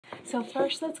So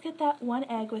first, let's get that one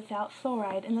egg without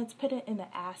fluoride, and let's put it in the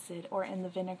acid or in the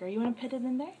vinegar. You want to put it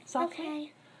in there softly?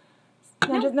 Okay.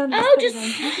 No, No. just put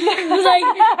just it in. I was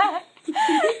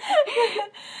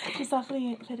like, Just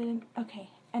softly put it in. Okay.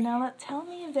 And now tell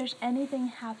me if there's anything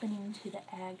happening to the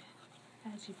egg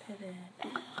as you put it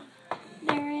in.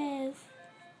 there is.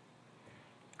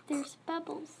 There's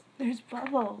bubbles. There's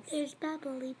bubbles. There's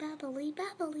bubbly, bubbly,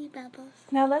 bubbly bubbles.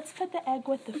 Now let's put the egg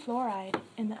with the fluoride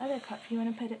in the other cup. You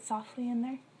want to put it softly in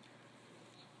there?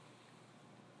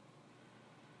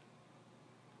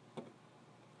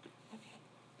 Okay.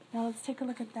 Now let's take a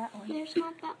look at that one. There's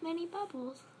not that many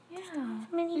bubbles. Yeah.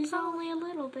 There's only a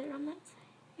little bit on that side.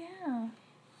 Yeah.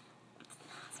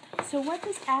 So what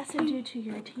does acid do to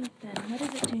your teeth then? What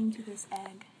is it doing to this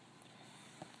egg?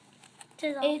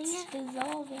 It's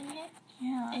dissolving it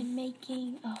Yeah. and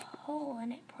making a hole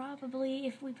in it, probably,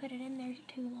 if we put it in there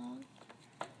too long.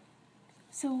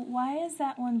 So why is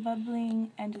that one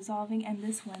bubbling and dissolving and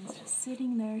this one's just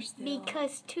sitting there still?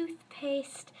 Because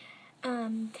toothpaste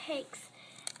takes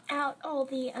out all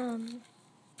the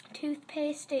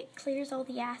toothpaste, it clears all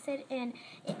the acid and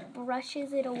it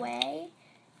brushes it away.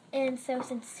 And so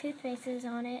since toothpaste is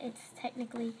on it, it's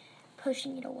technically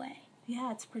pushing it away.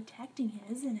 Yeah, it's protecting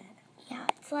it, isn't it? Yeah,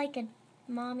 it's like a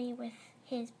mommy with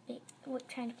his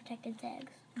trying to protect its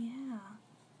eggs. Yeah.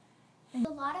 It was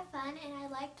a lot of fun, and I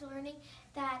liked learning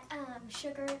that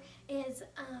sugar is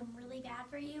really bad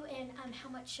for you, and how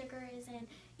much sugar is in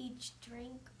each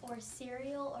drink or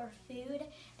cereal or food,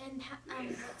 and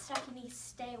what stuff you need to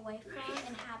stay away from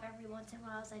and have every once in a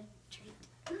while as a treat.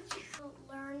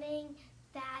 Learning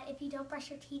that if you don't brush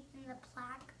your teeth in the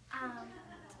plaque,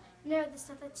 the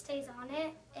stuff that stays on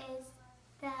it is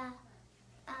the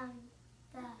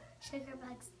sugar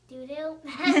bugs doo-doo.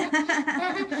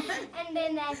 And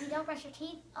then if you don't brush your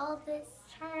teeth, all of this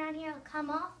turn around here will come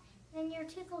off, and then your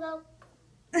tooth will go.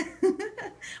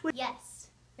 Yes,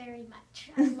 very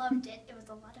much. I loved it. It was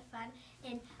a lot of fun,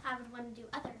 and I would want to do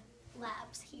other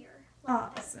labs here.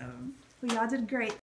 Awesome. Well, y'all did great.